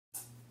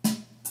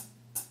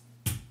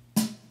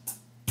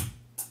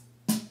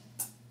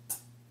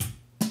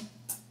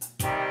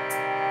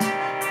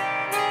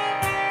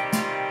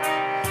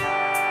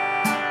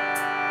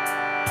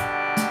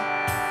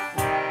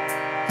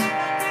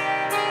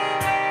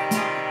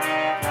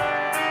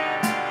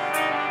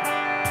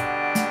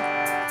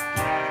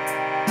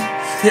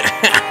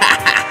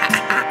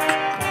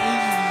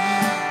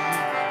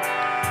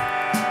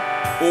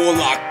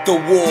Orlock the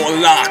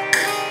Warlock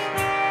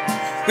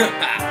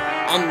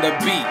on the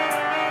beat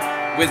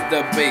with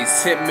the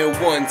bass. Hit me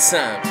one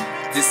time.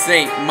 This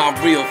ain't my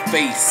real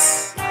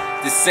face.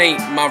 This ain't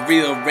my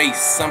real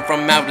race. I'm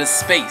from outer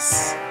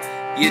space.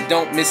 You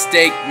don't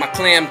mistake my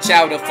clam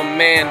chowder for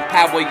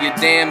manpower, you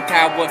damn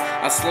coward.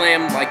 I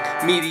slam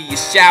like meteor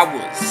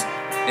showers,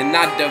 and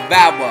I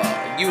devour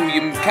you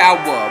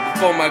cower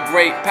before my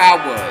great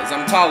powers.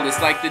 I'm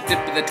tallest like the tip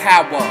of the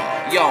tower.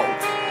 Yo,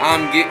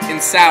 I'm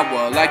getting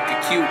sour like a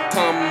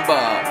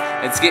cucumber.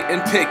 It's getting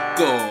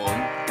pickled.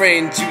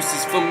 Brain juice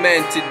is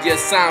fermented.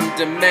 Yes, I'm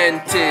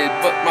demented,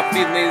 but my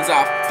feelings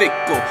are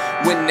fickle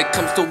when it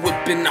comes to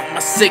whipping up my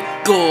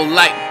sickle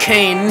like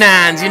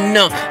canines. You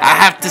know, I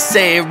have to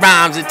say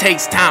rhymes. It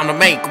takes time to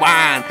make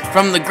wine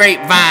from the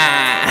grapevine,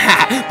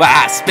 but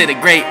I spit a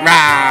great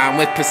rhyme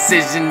with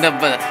precision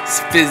of a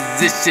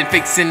physician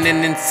fixing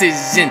an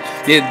incision.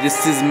 Yeah,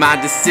 this is my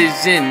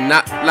decision,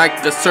 not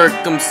like a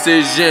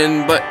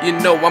circumcision, but you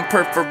know I'm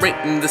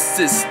perforating the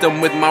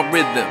system with my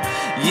rhythm.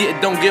 Yeah,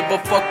 don't give a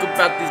fuck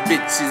about these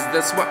bitches.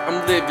 That's why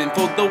I'm living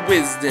for the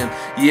wisdom.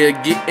 Yeah,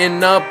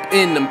 getting up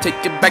in them.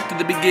 Take it back to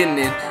the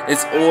beginning.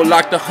 It's all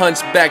like the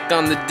Hunchback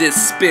on the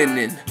disc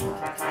spinning.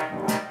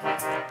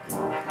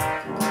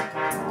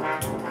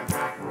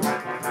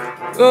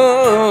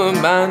 Oh,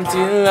 bounty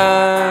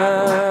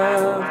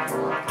life.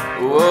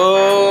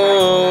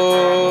 Whoa.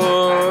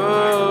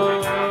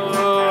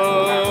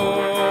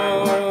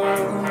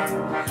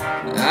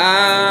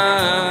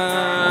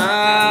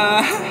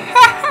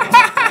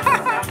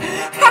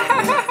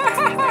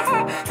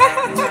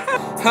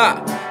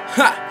 Ha,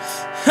 ha,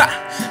 ha.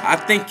 I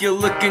think you're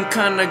looking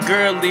kinda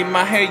girly.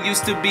 My hair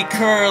used to be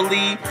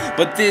curly,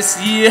 but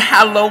this year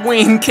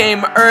Halloween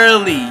came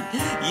early.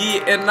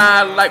 Yeah, and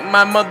I like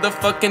my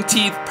motherfucking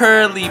teeth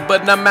pearly,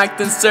 but I'm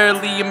acting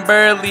surly and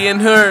burly,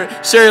 and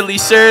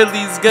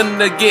Shirley's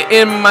gonna get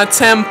in my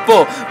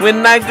temple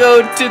when I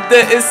go to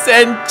the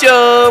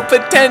essential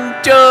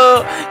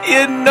potential.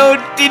 You know,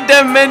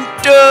 the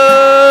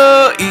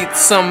mental. Eat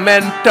some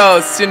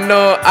Mentos, you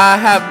know I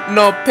have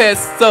no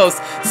pesos,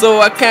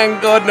 so I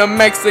can't go to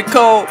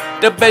Mexico.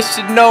 The best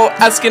you know,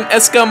 asking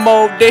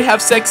Eskimo, they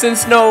have sex in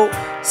snow.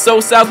 So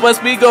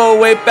southwest we go,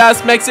 way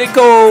past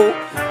Mexico.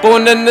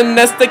 Born in the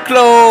nest of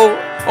clo,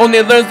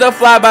 only learns to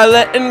fly by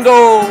letting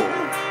go.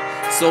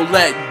 So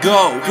let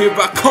go, here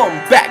I come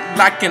back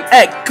like an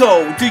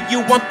echo. Do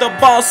you want the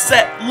ball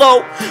set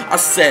low? I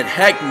said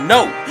heck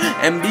no,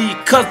 and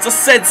because I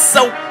said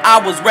so, I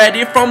was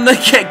ready from the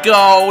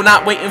get-go.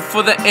 Not waiting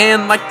for the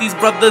end like these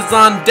brothers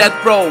on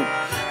death row.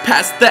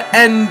 Past the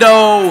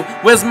endo,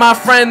 where's my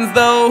friends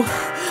though?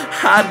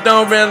 I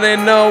don't really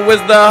know,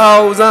 where's the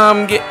hoes?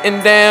 I'm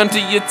getting down to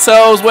your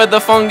toes, where the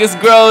fungus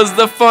grows,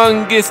 the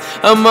fungus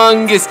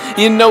among us.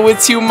 You know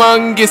it's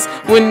humongous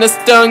when I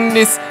stung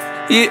this.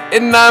 Yeah,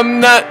 and I'm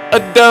not a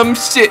dumb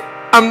shit.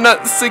 I'm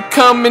not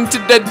succumbing to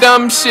that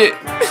dumb shit.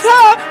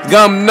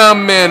 Gum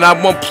numbing, I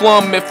won't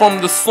plummet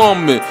from the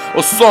summit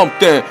or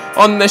something.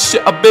 On that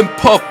shit I've been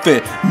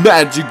puffing.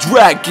 Magic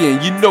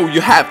dragon, you know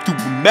you have to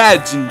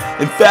imagine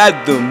and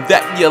fathom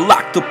that you're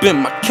locked up in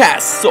my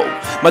castle,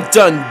 my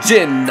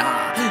dungeon.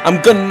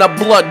 I'm gonna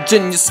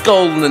bludgeon your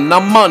skull and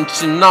I'm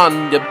munching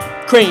on your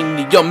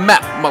cranium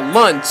at my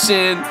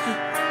luncheon.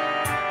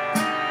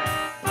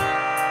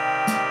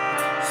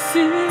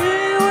 See